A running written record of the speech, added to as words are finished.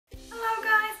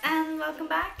welcome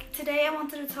back. Today I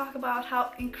wanted to talk about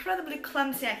how incredibly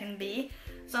clumsy I can be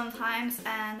sometimes,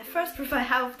 and the first proof I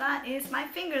have of that is my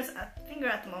finger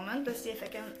at the moment. Let's see if I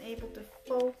can able to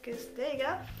focus. There you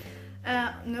go.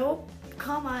 No,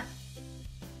 come on.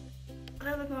 A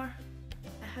little bit more.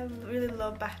 I have really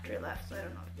low battery left, so I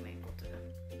don't know if I'm able to.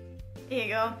 Here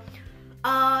you go.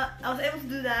 I was able to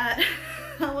do that.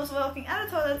 I was walking out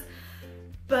of the toilet,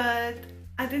 but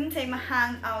I didn't take my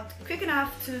hand out quick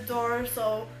enough to the door,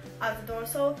 so I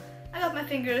got my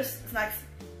fingers like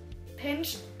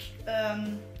pinched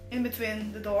in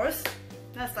between the doors.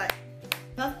 That's like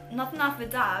not enough with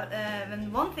that.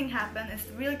 When one thing happened, it's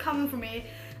really common for me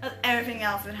that everything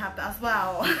else would happen as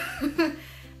well.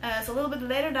 So a little bit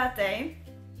later that day,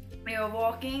 we were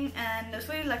walking and it was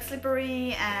really like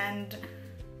slippery, and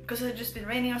because it had just been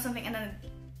raining or something, and then it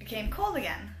became cold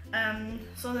again.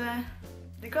 So the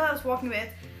girl I was walking with,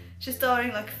 she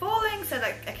started like falling, so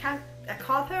like I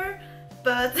caught her,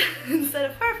 but instead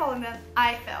of her falling then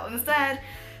I fell instead.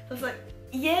 So I was like,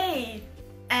 yay!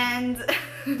 And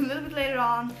a little bit later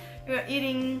on we were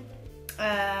eating,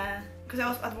 because I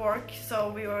was at work,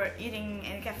 so we were eating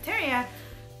in the cafeteria,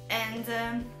 and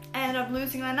I ended up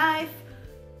losing my knife,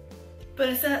 but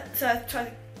instead, so I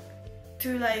tried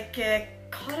to like catch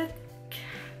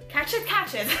it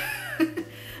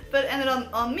but it ended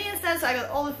on me instead, so I got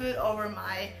all the food over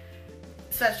my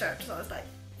sweatshirt. So I was like,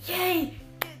 yay,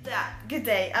 good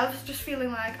day. I was just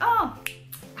feeling like, oh,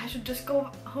 I should just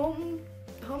go home,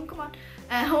 come on,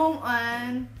 home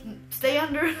and stay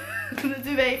under the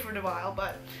duvet for a while.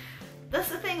 But that's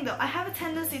the thing though, I have a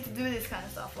tendency to do this kind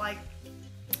of stuff. Like,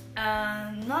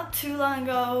 not too long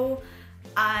ago,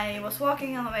 I was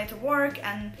walking on my way to work,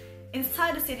 and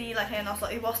inside the city, like in Oslo,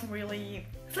 it wasn't really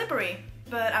slippery.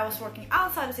 But I was working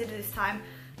outside the city this time,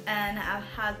 and I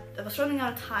was running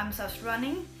out of time, so I was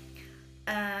running.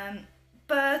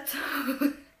 But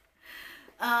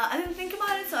I didn't think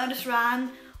about it, so I just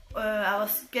ran. I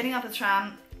was getting up the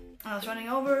tram, I was running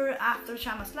over after the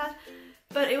tram was left,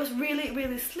 but it was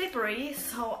really slippery,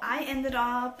 so I ended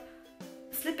up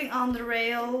slipping on the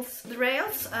rails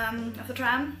of the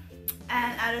tram,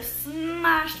 and I just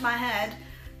smashed my head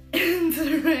into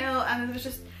the rail, and it was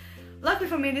just, luckily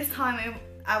for me this time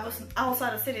I was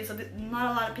outside the city, so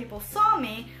not a lot of people saw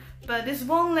me, but this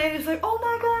one lady was like, oh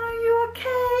my god, are you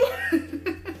okay?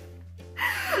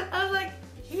 I was like,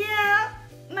 yeah,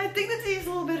 my dignity is a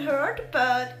little bit hurt,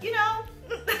 but you know.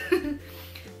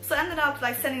 So I ended up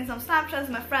like sending some Snapchats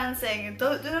to my friends saying,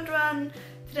 do not run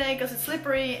today because it's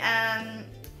slippery, and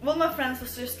one of my friends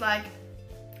was just like,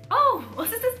 oh, was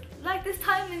this like the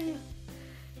time in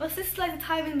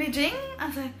Beijing? I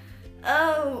was like,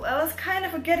 oh, I was kind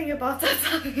of forgetting about that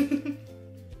time.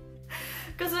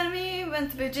 Because when we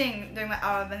went to Beijing during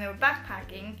when we were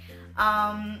backpacking,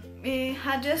 we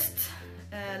had just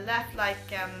left like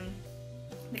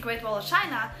the Great Wall of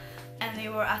China, and we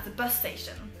were at the bus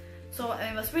station. So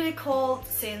it was really cold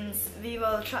since we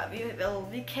were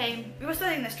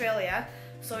studying in Australia,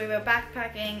 so we were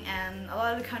backpacking, and a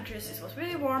lot of the countries it was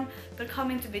really warm, but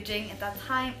coming to Beijing at that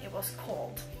time it was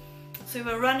cold. So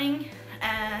we were running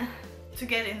to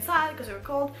get inside because we were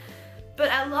cold, but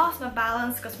I lost my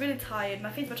balance, got really tired, my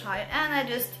feet were tired, and I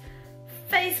just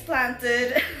face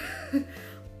planted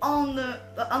on the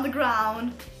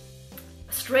ground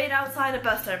straight outside the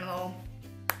bus terminal.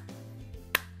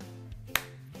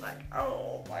 Like,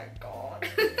 oh my god.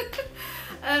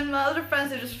 And my other friends,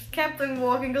 they just kept on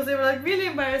walking because they were like really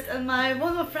embarrassed, and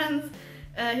one of my friends,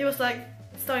 he was like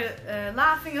started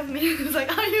laughing at me. He was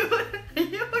like, are you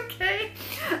okay?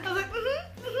 I was like,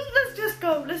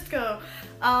 let's go.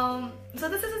 So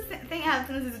this is a thing I have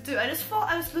a tendency to do. I just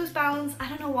lose balance. I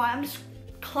don't know why, I'm just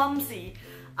clumsy.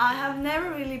 I have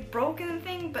never really broken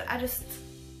anything, but I just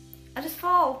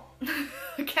fall.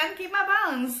 I can't keep my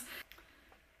balance.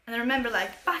 And I remember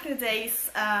like back in the days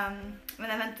when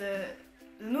I went to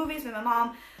the movies with my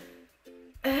mom,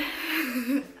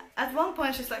 at one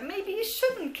point she's like, maybe you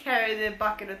shouldn't carry the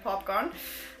bucket with popcorn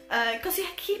because you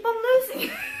keep on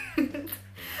losing. So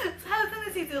I have a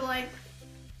tendency to like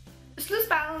just lose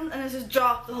balance and just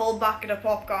drop the whole bucket of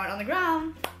popcorn on the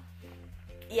ground.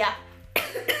 Yeah.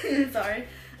 Sorry.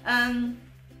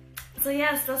 So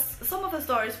yes, that's some of the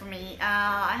stories for me.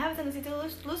 I have a tendency to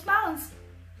lose balance.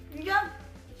 Yeah.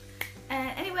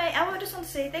 Anyway, I just want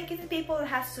to say thank you to the people that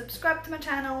have subscribed to my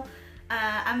channel.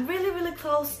 I'm really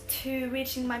close to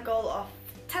reaching my goal of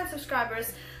 10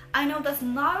 subscribers. I know that's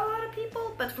not a lot of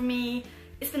people, but for me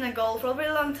it's been a goal for a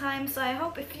really long time, so I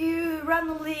hope if you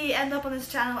randomly end up on this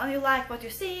channel and you like what you're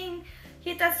seeing,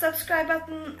 hit that subscribe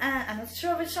button. I'm not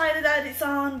sure which side that it's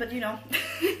on, but you know.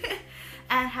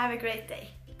 And have a great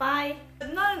day. Bye.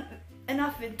 Not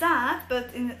enough with that,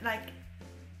 but in like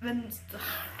when